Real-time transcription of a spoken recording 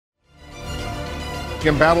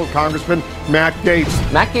embattled Congressman Matt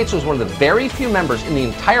Gaetz. Matt Gaetz was one of the very few members in the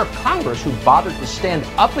entire Congress who bothered to stand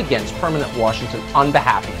up against permanent Washington on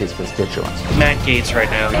behalf of his constituents. Matt Gaetz right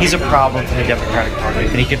now, he's a problem for the Democratic Party,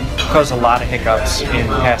 and he can cause a lot of hiccups in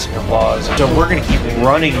passing of laws. So we're going to keep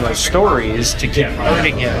running those stories to keep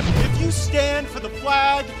hurting him. If you stand for the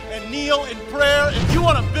flag and kneel in prayer, if you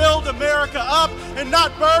want to build America up and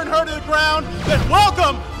not burn her to the ground, then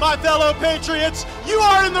welcome, my fellow patriots. You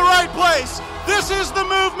are in the right place. This is the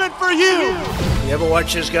movement for you. You ever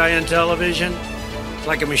watch this guy on television? It's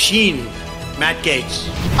like a machine, Matt Gaetz.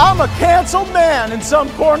 I'm a canceled man in some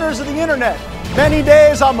corners of the internet. Many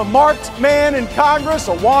days I'm a marked man in Congress,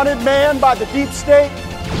 a wanted man by the deep state.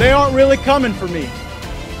 They aren't really coming for me.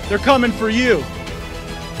 They're coming for you.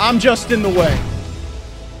 I'm just in the way.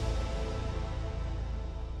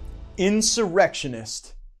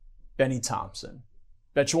 Insurrectionist Benny Thompson.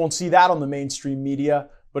 Bet you won't see that on the mainstream media,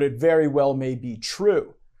 but it very well may be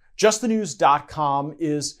true. JustTheNews.com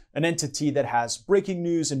is an entity that has breaking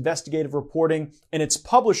news, investigative reporting, and its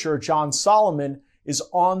publisher, John Solomon, is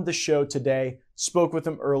on the show today. Spoke with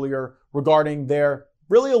him earlier regarding their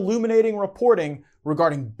really illuminating reporting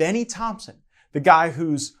regarding Benny Thompson, the guy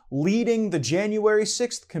who's leading the January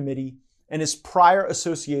 6th committee and his prior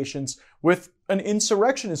associations with an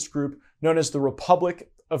insurrectionist group known as the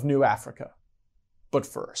Republic of New Africa. But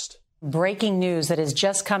first, breaking news that is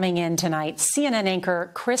just coming in tonight. CNN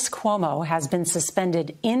anchor Chris Cuomo has been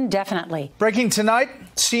suspended indefinitely. Breaking tonight,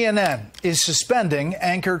 CNN is suspending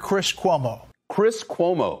anchor Chris Cuomo. Chris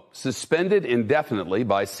Cuomo suspended indefinitely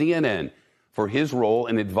by CNN for his role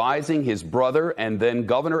in advising his brother and then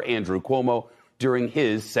Governor Andrew Cuomo during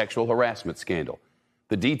his sexual harassment scandal.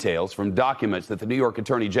 The details from documents that the New York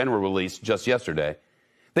Attorney General released just yesterday.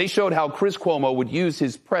 They showed how Chris Cuomo would use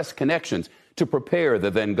his press connections to prepare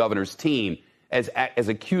the then governor's team as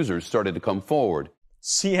accusers started to come forward.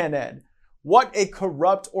 CNN, what a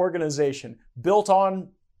corrupt organization built on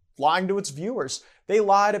lying to its viewers. They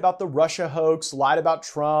lied about the Russia hoax, lied about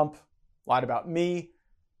Trump, lied about me.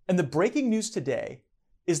 And the breaking news today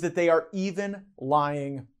is that they are even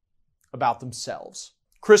lying about themselves.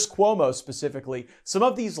 Chris Cuomo specifically, some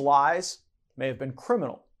of these lies may have been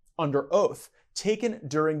criminal, under oath, taken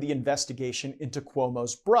during the investigation into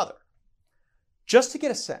Cuomo's brother. Just to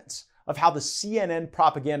get a sense of how the CNN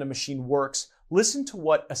propaganda machine works, listen to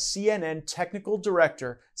what a CNN technical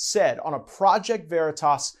director said on a Project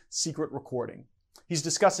Veritas secret recording. He's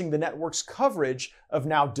discussing the network's coverage of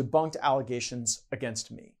now debunked allegations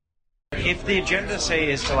against me. If the agenda,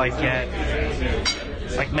 say, is to get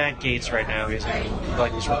Matt Gaetz right now, he's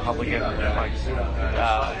this Republican,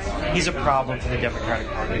 he's a problem for the Democratic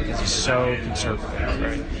Party because he's so conservative,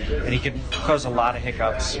 right? And he can cause a lot of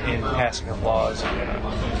hiccups in passing of laws.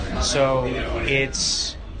 So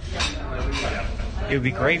it would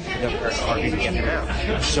be great for the Democratic Party to get him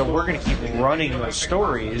out. So we're going to keep running those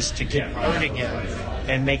stories to keep hurting him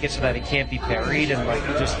and make it so that it can't be buried and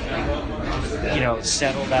just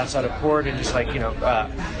settled outside of court and just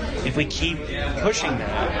if we keep pushing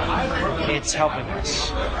that, it's helping us.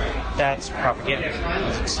 That's propaganda.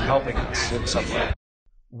 It's helping us in some way.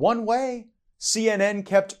 One way CNN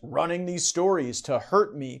kept running these stories to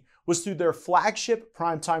hurt me was through their flagship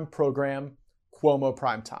primetime program, Cuomo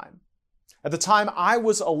Primetime. At the time, I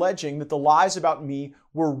was alleging that the lies about me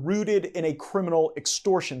were rooted in a criminal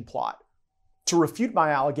extortion plot. To refute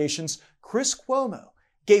my allegations, Chris Cuomo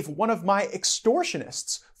gave one of my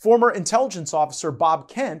extortionists, former intelligence officer Bob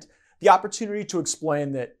Kent, the opportunity to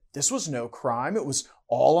explain that this was no crime, it was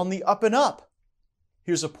all on the up and up.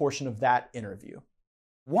 Here's a portion of that interview.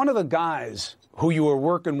 One of the guys who you were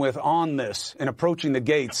working with on this and approaching the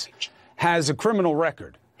Gaetz has a criminal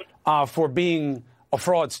record for being a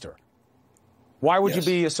fraudster. Why would you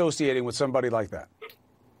be associating with somebody like that?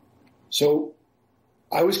 So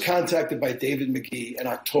I was contacted by David McGee in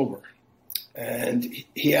October, and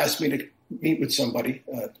he asked me to meet with somebody,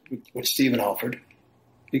 with Stephen Alford,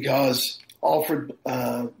 because Alford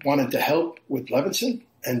wanted to help with Levinson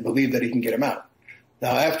and believed that he can get him out.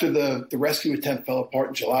 Now, after the rescue attempt fell apart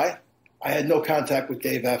in July, I had no contact with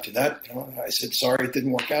Dave after that. I said, sorry, it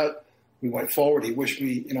didn't work out. We went forward. He wished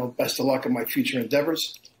me, best of luck in my future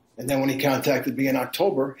endeavors. And then when he contacted me in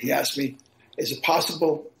October, he asked me, is it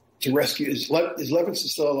possible to rescue, is Levinson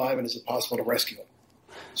still alive, and is it possible to rescue him?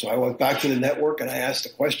 So I went back to the network and I asked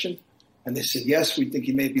the question, and they said, yes, we think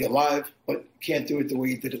he may be alive, but you can't do it the way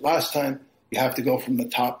you did it last time. You have to go from the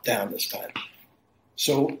top down this time.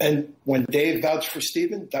 So, and when Dave vouched for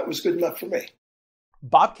Stephen, that was good enough for me.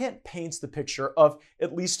 Bob Kent paints the picture of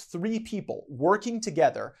at least 3 people working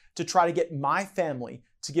together to try to get my family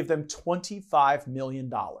to give them $25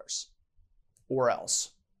 million. or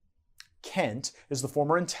else. Kent is the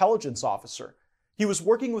former intelligence officer. He was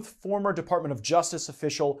working with former Department of Justice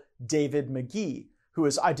official David McGee, who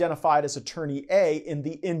is identified as Attorney A in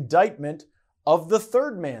the indictment of the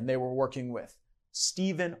third man they were working with,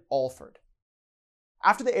 Stephen Alford.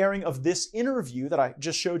 After the airing of this interview that I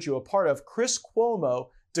just showed you a part of, Chris Cuomo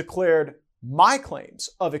declared my claims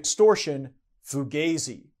of extortion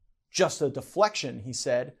fugazi. Just a deflection, he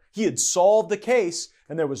said. He had solved the case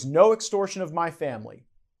and there was no extortion of my family.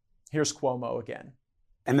 Here's Cuomo again.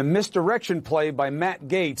 And the misdirection play by Matt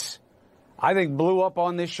Gaetz, I think, blew up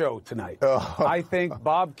on this show tonight. I think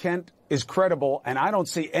Bob Kent is credible, and I don't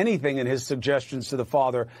see anything in his suggestions to the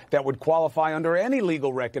father that would qualify under any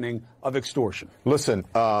legal reckoning of extortion. Listen,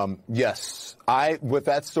 yes, with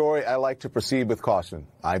that story, I like to proceed with caution.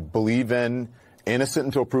 I believe in innocent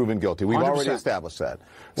until proven guilty. We've 100%. Already established that.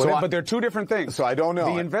 But they're two different things. So I don't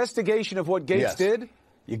know. The investigation of what Gaetz did,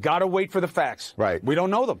 you got to wait for the facts. Right. We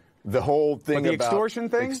don't know them. The whole thing but the about extortion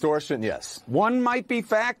thing? Extortion, yes. One might be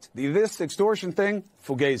fact. This extortion thing,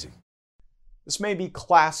 fugazi. This may be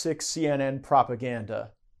classic CNN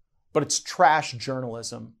propaganda, but it's trash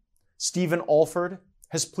journalism. Stephen Alford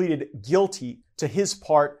has pleaded guilty to his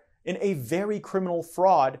part in a very criminal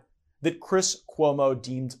fraud that Chris Cuomo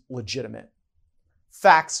deemed legitimate.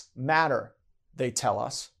 Facts matter, they tell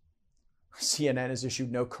us. CNN has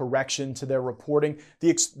issued no correction to their reporting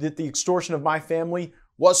that the extortion of my family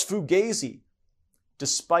was fugazi,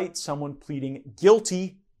 despite someone pleading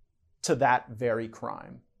guilty to that very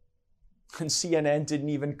crime. And CNN didn't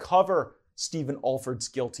even cover Stephen Alford's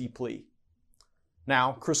guilty plea.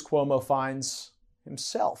 Now, Chris Cuomo finds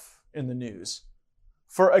himself in the news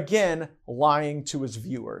for, again, lying to his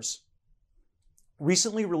viewers.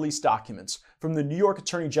 Recently released documents from the New York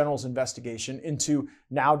Attorney General's investigation into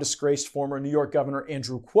now disgraced former New York Governor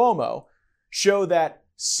Andrew Cuomo show that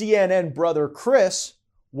CNN brother Chris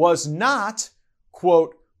was not,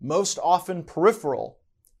 quote, most often peripheral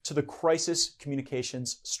to the crisis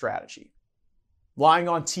communications strategy. Lying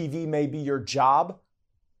on TV may be your job,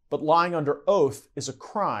 but lying under oath is a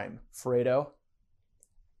crime, Fredo.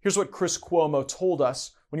 Here's what Chris Cuomo told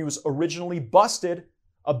us when he was originally busted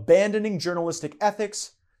abandoning journalistic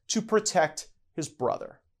ethics to protect his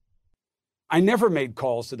brother. I never made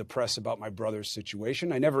calls to the press about my brother's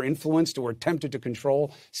situation. I never influenced or attempted to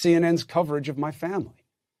control CNN's coverage of my family.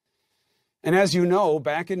 And as you know,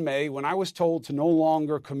 back in May, when I was told to no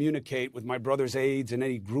longer communicate with my brother's aides in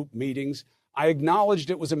any group meetings, I acknowledged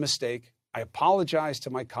it was a mistake. I apologized to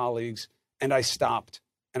my colleagues, and I stopped,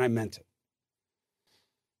 and I meant it.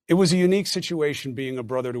 It was a unique situation being a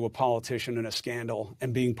brother to a politician in a scandal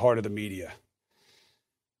and being part of the media.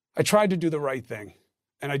 I tried to do the right thing,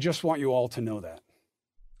 and I just want you all to know that.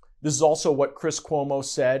 This is also what Chris Cuomo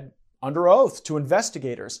said under oath to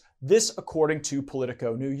investigators. This according to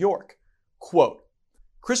Politico New York. Quote,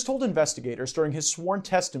 Chris told investigators during his sworn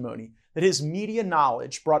testimony that his media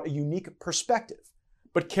knowledge brought a unique perspective,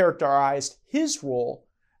 but characterized his role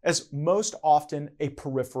as most often a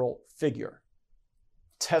peripheral figure.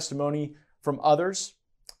 Testimony from others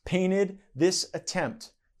painted this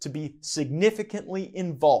attempt to be significantly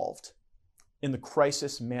involved in the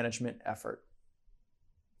crisis management effort.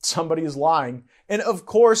 Somebody is lying, and of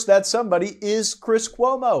course that somebody is Chris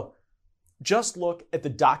Cuomo. Just look at the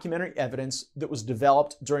documentary evidence that was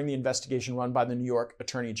developed during the investigation run by the New York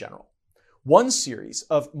Attorney General. One series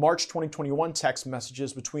of March 2021 text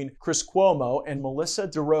messages between Chris Cuomo and Melissa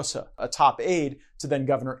DeRosa, a top aide to then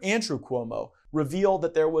Governor Andrew Cuomo, revealed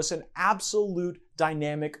that there was an absolute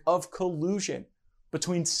dynamic of collusion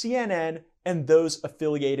between CNN and those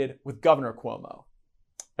affiliated with Governor Cuomo.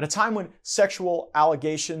 At a time when sexual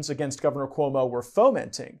allegations against Governor Cuomo were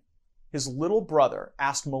fomenting, his little brother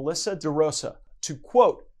asked Melissa DeRosa to,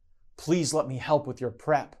 quote, please let me help with your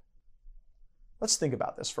prep. Let's think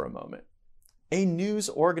about this for a moment. A news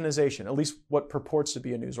organization, at least what purports to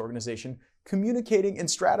be a news organization, communicating and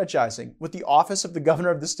strategizing with the office of the governor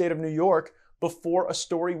of the state of New York before a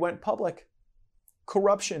story went public.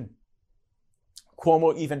 Corruption.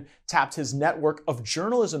 Cuomo even tapped his network of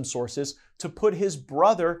journalism sources to put his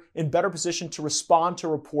brother in better position to respond to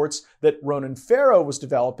reports that Ronan Farrow was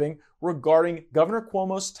developing regarding Governor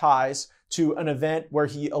Cuomo's ties to an event where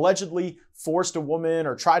he allegedly forced a woman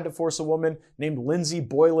or tried to force a woman named Lindsay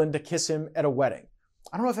Boylan to kiss him at a wedding.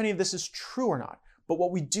 I don't know if any of this is true or not, but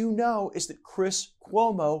what we do know is that Chris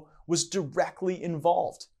Cuomo was directly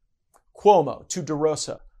involved. Cuomo to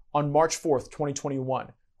DeRosa on March 4th,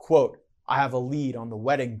 2021, quote, I have a lead on the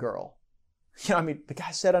wedding girl. You know, I mean, the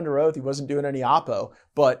guy said under oath he wasn't doing any oppo,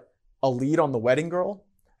 but a lead on the wedding girl?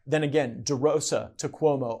 Then again, DeRosa to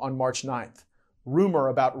Cuomo on March 9th. Rumor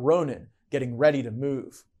about Ronan getting ready to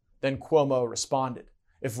move. Then Cuomo responded,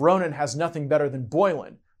 "If Ronan has nothing better than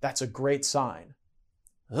Boylan, that's a great sign."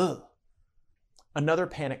 Ugh. Another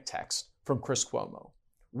panic text from Chris Cuomo.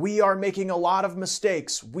 "We are making a lot of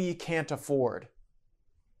mistakes we can't afford."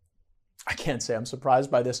 I can't say I'm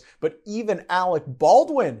surprised by this, but even Alec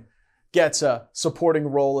Baldwin gets a supporting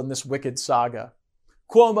role in this wicked saga.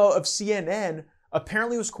 Cuomo of CNN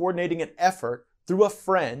apparently was coordinating an effort through a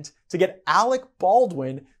friend to get Alec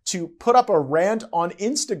Baldwin to put up a rant on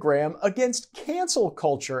Instagram against cancel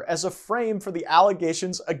culture as a frame for the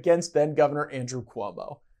allegations against then Governor Andrew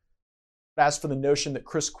Cuomo. As for the notion that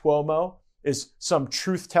Chris Cuomo is some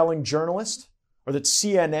truth-telling journalist, or that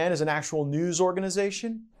CNN is an actual news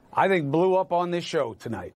organization, I think blew up on this show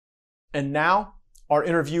tonight. And now, our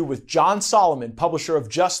interview with John Solomon, publisher of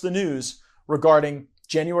Just the News, regarding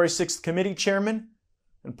January 6th committee chairman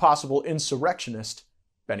and possible insurrectionist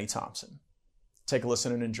Benny Thompson. Take a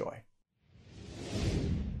listen and enjoy.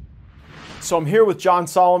 So I'm here with John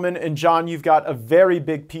Solomon, and John, you've got a very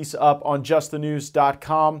big piece up on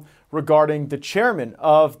justthenews.com regarding the chairman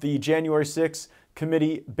of the January 6th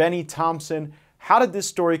committee, Benny Thompson. How did this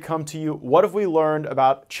story come to you? What have we learned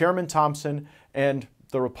about Chairman Thompson and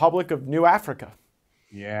the Republic of New Africa?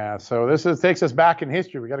 Yeah, so takes us back in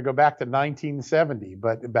history. We got to go back to 1970.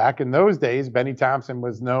 But back in those days, Benny Thompson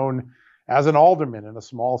was known as an alderman in a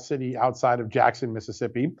small city outside of Jackson,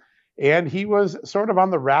 Mississippi. And he was sort of on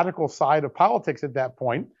the radical side of politics at that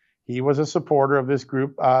point. He was a supporter of this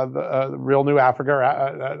group, the Real New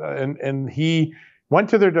Africa, and he went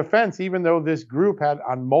to their defense, even though this group had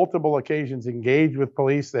on multiple occasions engaged with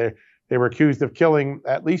police. They were accused of killing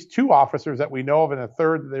at least 2 officers that we know of and a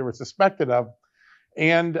third that they were suspected of.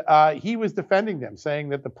 And he was defending them, saying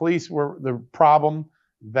that the police were the problem,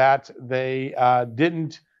 that they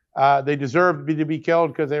they deserved to be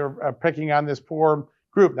killed because they were picking on this poor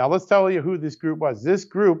group. Now, let's tell you who this group was. This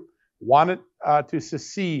group wanted to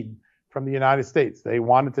secede from the United States. They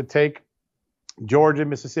wanted to take Georgia,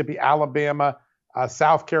 Mississippi, Alabama,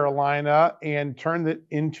 South Carolina, and turn it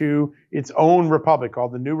into its own republic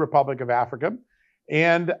called the New Republic of Africa.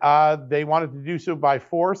 And they wanted to do so by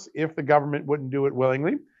force if the government wouldn't do it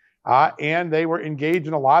willingly. And they were engaged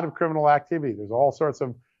in a lot of criminal activity. There's all sorts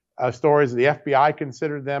of stories. The FBI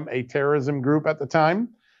considered them a terrorism group at the time.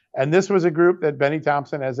 And this was a group that Benny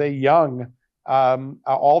Thompson, as a young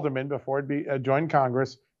alderman before he joined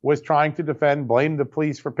Congress, was trying to defend, blamed the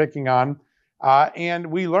police for picking on. And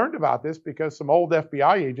we learned about this because some old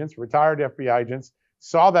FBI agents, retired FBI agents,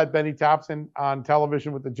 saw that Benny Thompson on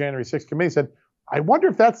television with the January 6th committee, said, "I wonder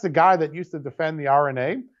if that's the guy that used to defend the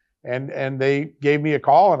RNA." And they gave me a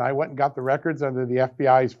call, and I went and got the records under the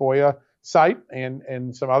FBI's FOIA site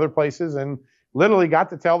and some other places, and literally got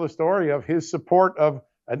to tell the story of his support of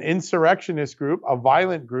an insurrectionist group, a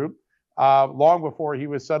violent group, long before he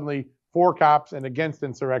was suddenly for cops and against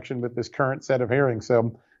insurrection with this current set of hearings.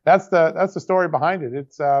 So that's the story behind it.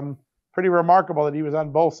 It's pretty remarkable that he was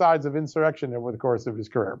on both sides of insurrection over the course of his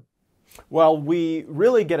career. Well, we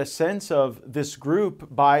really get a sense of this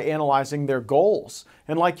group by analyzing their goals.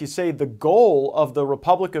 And like you say, the goal of the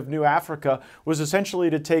Republic of New Africa was essentially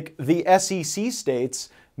to take the SEC states,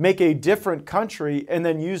 make a different country, and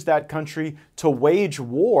then use that country to wage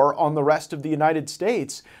war on the rest of the United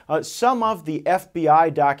States. Some of the FBI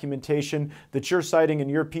documentation that you're citing in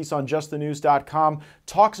your piece on justthenews.com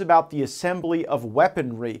talks about the assembly of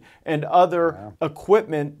weaponry and other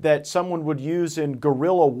equipment that someone would use in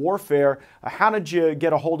guerrilla warfare. How did you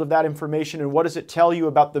get a hold of that information, and what does it tell you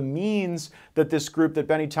about the means that this group that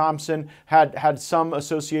Benny Thompson had some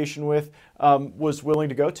association with was willing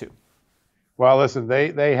to go to? Well, listen,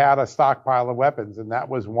 they had a stockpile of weapons, and that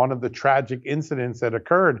was one of the tragic incidents that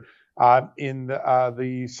occurred in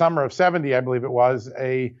the summer of '70, I believe it was.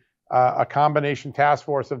 A combination task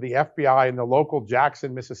force of the FBI and the local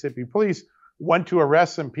Jackson, Mississippi police went to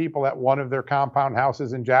arrest some people at one of their compound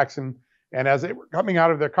houses in Jackson. And as they were coming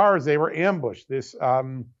out of their cars, they were ambushed. This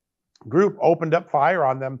group opened up fire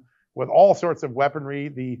on them with all sorts of weaponry.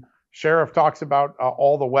 The sheriff talks about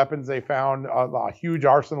all the weapons they found, a huge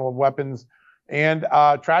arsenal of weapons. And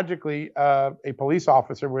tragically, a police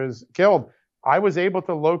officer was killed. I was able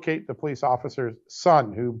to locate the police officer's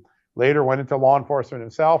son, who later went into law enforcement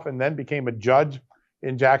himself and then became a judge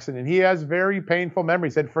in Jackson. And he has very painful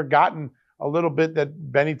memories. Had forgotten a little bit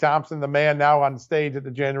that Benny Thompson, the man now on stage at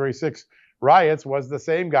the January 6th riots, was the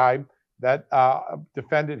same guy that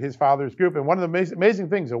defended his father's group. And one of the amazing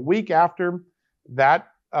things, a week after that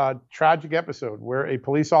tragic episode where a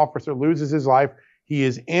police officer loses his life, he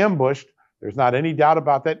is ambushed. There's not any doubt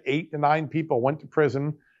about that. 8 to 9 people went to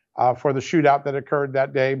prison for the shootout that occurred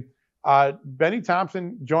that day. Benny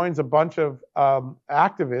Thompson joins a bunch of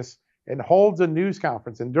activists and holds a news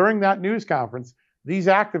conference. And during that news conference, these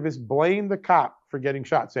activists blame the cop for getting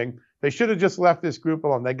shot, saying they should have just left this group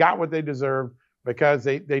alone. They got what they deserved because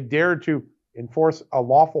they dared to enforce a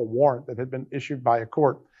lawful warrant that had been issued by a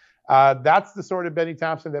court. That's the sort of Benny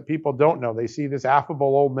Thompson that people don't know. They see this affable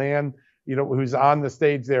old man, who's on the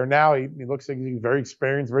stage there now. He looks like he's very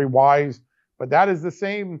experienced, very wise. But that is the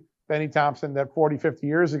same Benny Thompson that 40, 50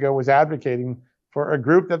 years ago was advocating for a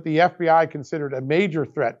group that the FBI considered a major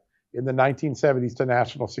threat in the 1970s to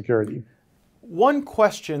national security. One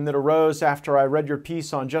question that arose after I read your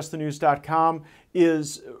piece on justthenews.com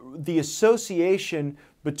is the association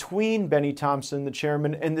between Benny Thompson, the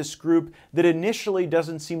chairman, and this group that initially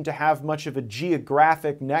doesn't seem to have much of a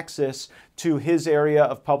geographic nexus to his area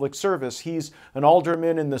of public service. He's an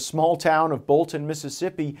alderman in the small town of Bolton,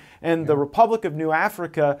 Mississippi, and the Republic of New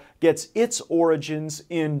Africa gets its origins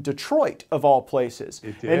in Detroit, of all places.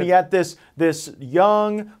 And yet this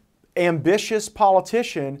young, ambitious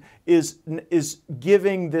politician is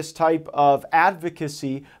giving this type of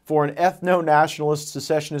advocacy for an ethno-nationalist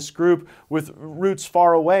secessionist group with roots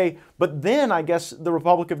far away. But then I guess the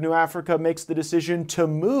Republic of New Africa makes the decision to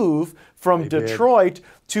move from Detroit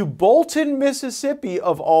to Bolton, Mississippi,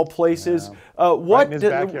 of all places. Right in his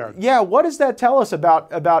backyard. What does that tell us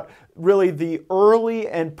about really the early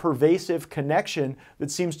and pervasive connection that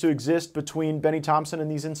seems to exist between Benny Thompson and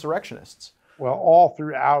these insurrectionists? Well, all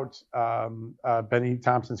throughout Benny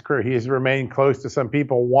Thompson's career, he has remained close to some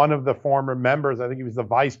people. One of the former members, I think he was the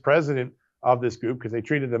vice president of this group because they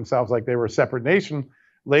treated themselves like they were a separate nation,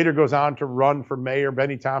 later goes on to run for mayor.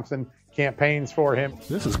 Benny Thompson campaigns for him.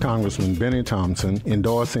 This is Congressman Benny Thompson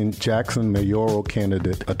endorsing Jackson mayoral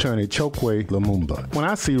candidate Attorney Chokwe Lumumba. When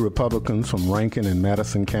I see Republicans from Rankin and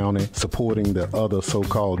Madison County supporting the other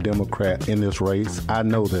so-called Democrat in this race, I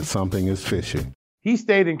know that something is fishy. He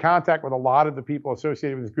stayed in contact with a lot of the people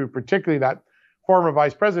associated with this group, particularly that former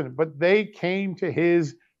vice president, but they came to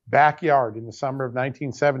his backyard in the summer of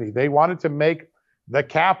 1970. They wanted to make the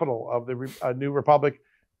capital of the new republic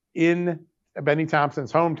in Benny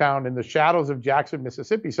Thompson's hometown in the shadows of Jackson,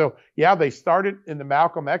 Mississippi. So they started in the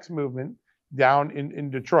Malcolm X movement down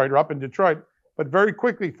in Detroit, or up in Detroit, but very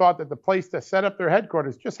quickly thought that the place to set up their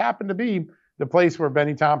headquarters just happened to be the place where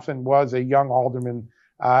Benny Thompson was a young alderman.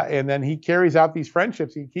 And then he carries out these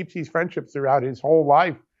friendships. He keeps these friendships throughout his whole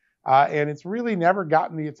life. And it's really never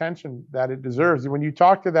gotten the attention that it deserves. And when you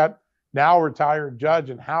talk to that now retired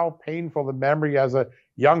judge and how painful the memory as a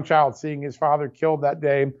young child seeing his father killed that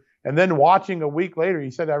day, and then watching a week later,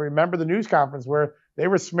 he said, I remember the news conference where they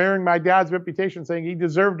were smearing my dad's reputation, saying he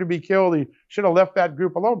deserved to be killed. He should have left that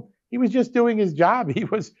group alone. He was just doing his job. He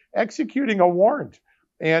was executing a warrant.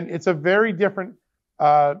 And it's a very different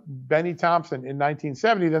Benny Thompson in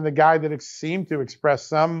 1970 than the guy that seemed to express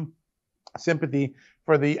some sympathy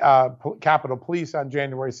for the Capitol Police on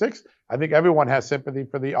January 6th. I think everyone has sympathy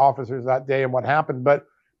for the officers that day and what happened. But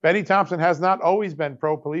Benny Thompson has not always been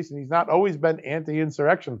pro-police, and he's not always been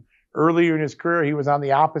anti-insurrection. Earlier in his career, he was on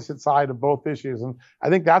the opposite side of both issues. And I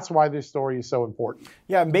think that's why this story is so important.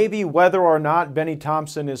 Yeah, maybe whether or not Benny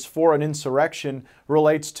Thompson is for an insurrection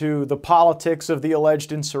relates to the politics of the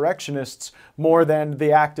alleged insurrectionists more than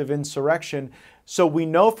the act of insurrection. So we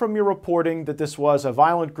know from your reporting that this was a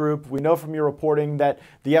violent group. We know from your reporting that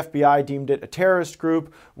the FBI deemed it a terrorist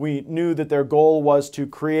group. We knew that their goal was to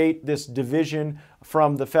create this division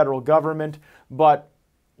from the federal government. But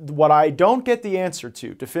what I don't get the answer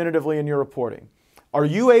to definitively in your reporting, are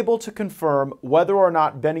you able to confirm whether or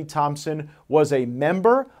not Benny Thompson was a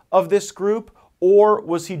member of this group, or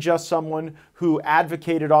was he just someone who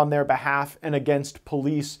advocated on their behalf and against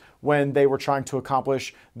police when they were trying to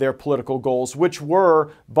accomplish their political goals, which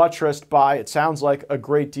were buttressed by, it sounds like, a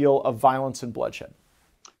great deal of violence and bloodshed?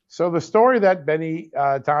 So the story that Benny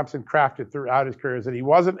Thompson crafted throughout his career is that he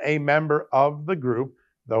wasn't a member of the group,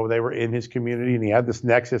 though they were in his community and he had this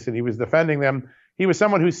nexus and he was defending them. He was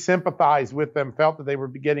someone who sympathized with them, felt that they were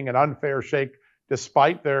getting an unfair shake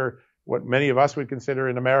despite their, what many of us would consider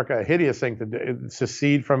in America a hideous thing to do,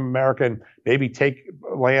 secede from America and maybe take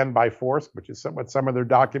land by force, which is what some of their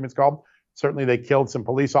documents called. Certainly they killed some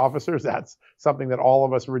police officers. That's something that all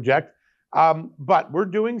of us reject. But we're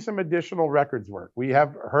doing some additional records work. We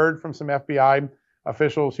have heard from some FBI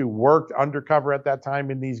officials who worked undercover at that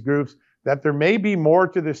time in these groups that there may be more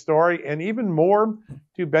to this story, and even more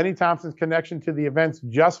to Benny Thompson's connection to the events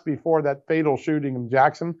just before that fatal shooting in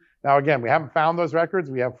Jackson. Now, again, we haven't found those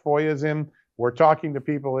records. We have FOIAs in. We're talking to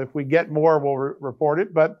people. If we get more, we'll report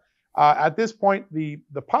it. But at this point, the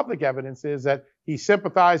public evidence is that he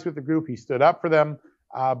sympathized with the group. He stood up for them,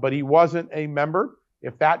 but he wasn't a member.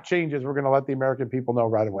 If that changes, we're going to let the American people know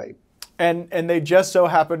right away. And they just so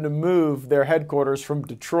happened to move their headquarters from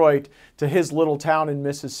Detroit to his little town in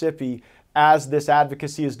Mississippi as this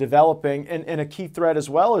advocacy is developing. And a key thread as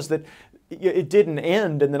well is that it didn't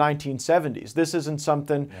end in the 1970s. This isn't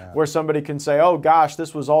something where somebody can say, oh gosh,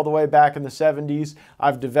 this was all the way back in the 70s.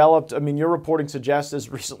 I've developed, I mean, your reporting suggests as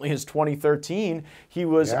recently as 2013, he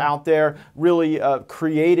was out there really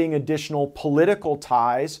creating additional political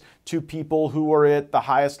ties to people who were at the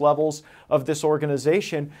highest levels of this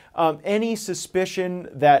organization. Any suspicion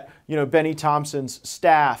that, Benny Thompson's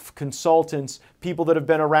staff, consultants, people that have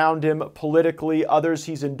been around him politically, others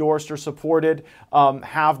he's endorsed or supported,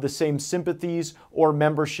 have the same sympathies or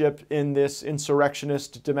membership in this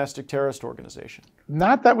insurrectionist domestic terrorist organization?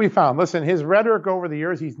 Not that we found. Listen, his rhetoric over the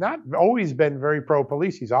years, he's not always been very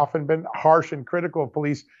pro-police. He's often been harsh and critical of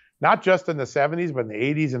police, not just in the 70s, but in the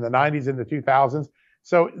 80s and the 90s and the 2000s.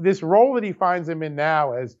 So this role that he finds him in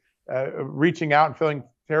now as reaching out and feeling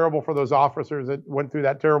terrible for those officers that went through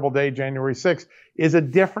that terrible day, January 6th, is a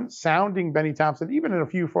different sounding Benny Thompson, even in a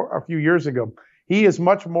few years ago. He is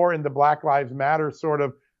much more in the Black Lives Matter sort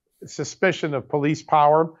of suspicion of police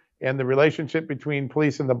power and the relationship between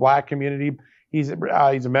police and the black community. He's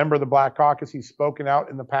a member of the Black Caucus. He's spoken out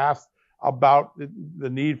in the past about the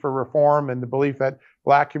need for reform and the belief that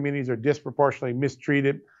black communities are disproportionately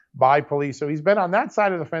mistreated by police. So he's been on that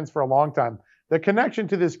side of the fence for a long time. The connection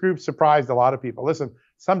to this group surprised a lot of people. Listen,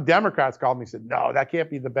 some Democrats called me and said, no, that can't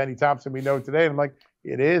be the Benny Thompson we know today. And I'm like,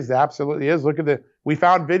 it is, absolutely is. Look at we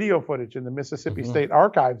found video footage in the Mississippi State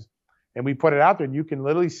Archives, and we put it out there, and you can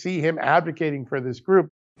literally see him advocating for this group.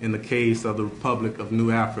 In the case of the Republic of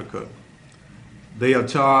New Africa, they are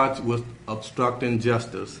charged with obstructing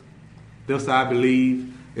justice. This, I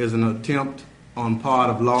believe, is an attempt on part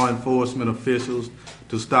of law enforcement officials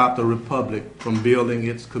to stop the Republic from building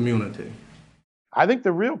its community. I think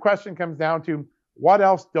the real question comes down to what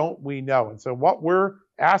else don't we know? And so what we're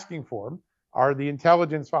asking for are the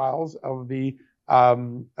intelligence files of the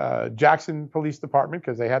Jackson Police Department,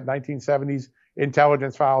 because they had 1970s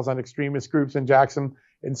intelligence files on extremist groups in Jackson,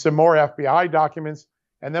 and some more FBI documents.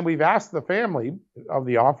 And then we've asked the family of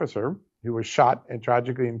the officer who was shot and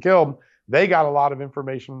tragically killed. They got a lot of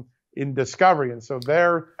information in discovery, and so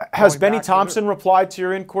has Benny Thompson replied to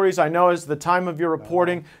your inquiries? I know as the time of your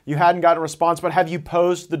reporting you hadn't gotten a response, but have you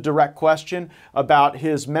posed the direct question about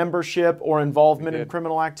his membership or involvement in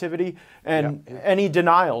criminal activity? And any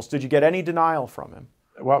denials? Did you get any denial from him?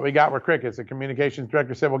 What we got were crickets. The communications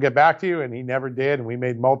director said, we'll get back to you, and he never did. And we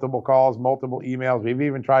made multiple calls, multiple emails. We've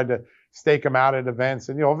even tried to stake him out at events,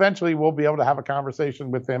 and eventually we'll be able to have a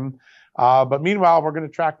conversation with him. But meanwhile, we're going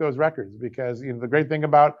to track those records, because the great thing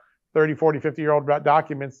about 30, 40, 50-year-old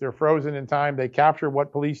documents, they're frozen in time. They capture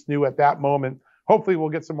what police knew at that moment. Hopefully we'll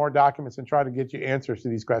get some more documents and try to get you answers to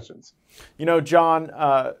these questions. John,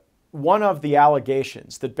 one of the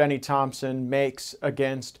allegations that Benny Thompson makes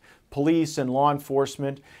against police and law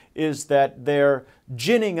enforcement is that they're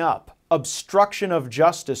ginning up obstruction of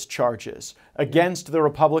justice charges against the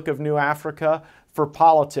Republic of New Africa for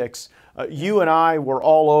politics. You and I were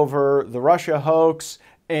all over the Russia hoax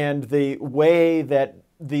and the way that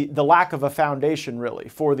the lack of a foundation, really,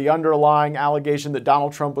 for the underlying allegation that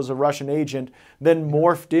Donald Trump was a Russian agent, then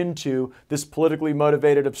morphed into this politically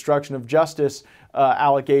motivated obstruction of justice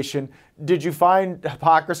allegation. Did you find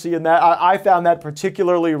hypocrisy in that? I found that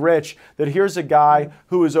particularly rich, that here's a guy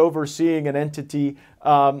who is overseeing an entity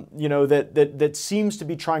that seems to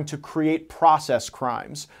be trying to create process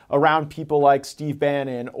crimes around people like Steve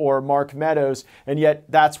Bannon or Mark Meadows, and yet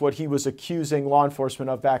that's what he was accusing law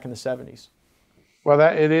enforcement of back in the 70s. Well,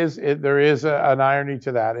 there is an irony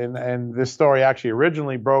to that, and this story actually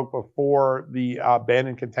originally broke before the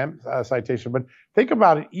Bannon contempt citation. But think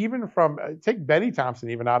about it, even take Benny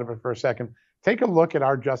Thompson even out of it for a second. Take a look at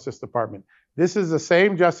our Justice Department. This is the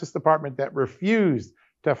same Justice Department that refused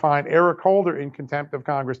to find Eric Holder in contempt of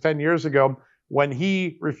Congress 10 years ago when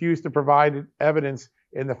he refused to provide evidence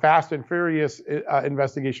in the Fast and Furious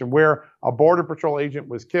investigation, where a Border Patrol agent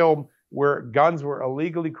was killed, where guns were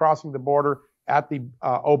illegally crossing the border at the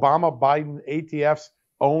Obama-Biden ATF's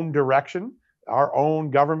own direction. Our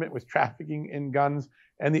own government was trafficking in guns.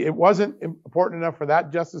 And it wasn't important enough for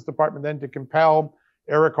that Justice Department then to compel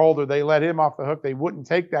Eric Holder. They let him off the hook. They wouldn't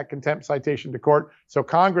take that contempt citation to court. So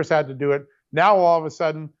Congress had to do it. Now, all of a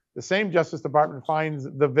sudden, the same Justice Department finds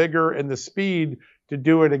the vigor and the speed to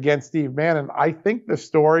do it against Steve Bannon. I think the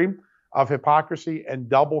story of hypocrisy and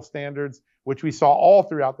double standards, which we saw all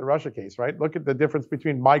throughout the Russia case, right? Look at the difference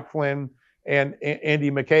between Mike Flynn and Andy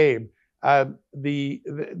McCabe.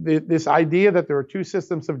 This idea that there are two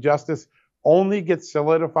systems of justice only gets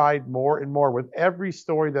solidified more and more with every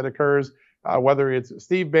story that occurs, whether it's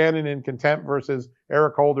Steve Bannon in contempt versus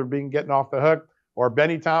Eric Holder getting off the hook, or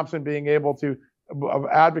Benny Thompson being able to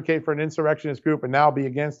advocate for an insurrectionist group and now be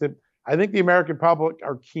against it. I think the American public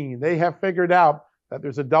are keen. They have figured out that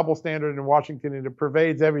there's a double standard in Washington, and it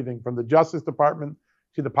pervades everything from the Justice Department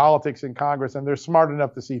to the politics in Congress, and they're smart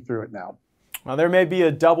enough to see through it now. Now, there may be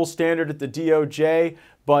a double standard at the DOJ,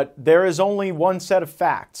 but there is only one set of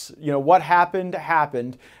facts. You know, what happened,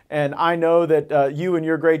 happened. And I know that you and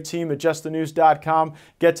your great team at justthenews.com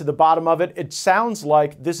get to the bottom of it. It sounds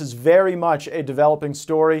like this is very much a developing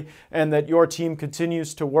story and that your team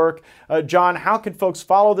continues to work. John, how can folks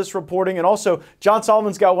follow this reporting? And also, John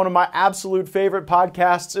Solomon's got one of my absolute favorite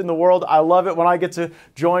podcasts in the world. I love it when I get to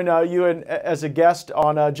join you as a guest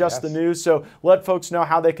on Just the News. So let folks know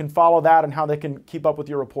how they can follow that and how they can keep up with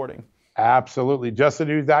your reporting. Absolutely.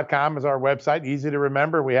 JustTheNews.com is our website. Easy to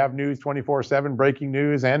remember. We have news 24/7, breaking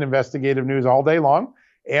news and investigative news all day long.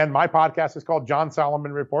 And my podcast is called John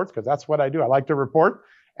Solomon Reports, because that's what I do. I like to report.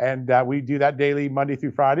 And we do that daily, Monday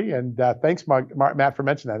through Friday. And thanks, Matt, for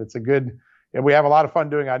mentioning that. It's a good, and we have a lot of fun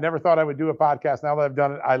doing it. I never thought I would do a podcast. Now that I've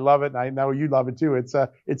done it, I love it. And I know you love it too. It's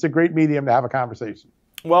a great medium to have a conversation.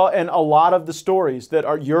 Well, and a lot of the stories that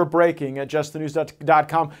you're breaking at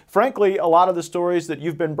justthenews.com, frankly, a lot of the stories that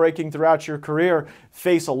you've been breaking throughout your career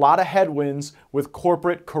face a lot of headwinds with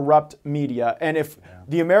corporate corrupt media. And if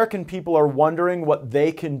the American people are wondering what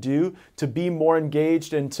they can do to be more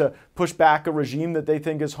engaged and to push back a regime that they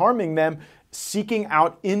think is harming them, seeking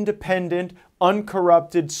out independent,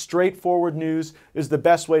 uncorrupted, straightforward news is the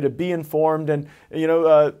best way to be informed. And, you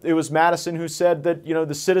know, it was Madison who said that, you know,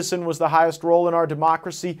 the citizen was the highest role in our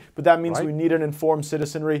democracy, but that means we need an informed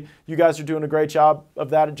citizenry. You guys are doing a great job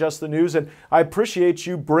of that at Just the News. And I appreciate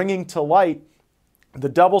you bringing to light the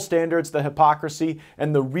double standards, the hypocrisy,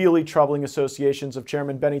 and the really troubling associations of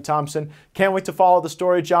Chairman Benny Thompson. Can't wait to follow the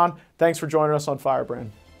story, John. Thanks for joining us on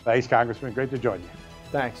Firebrand. Thanks, Congressman. Great to join you.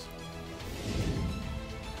 Thanks.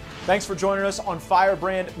 Thanks for joining us on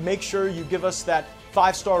Firebrand. Make sure you give us that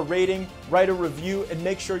 5-star rating, write a review, and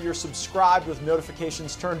make sure you're subscribed with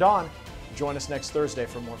notifications turned on. Join us next Thursday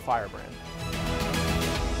for more Firebrand.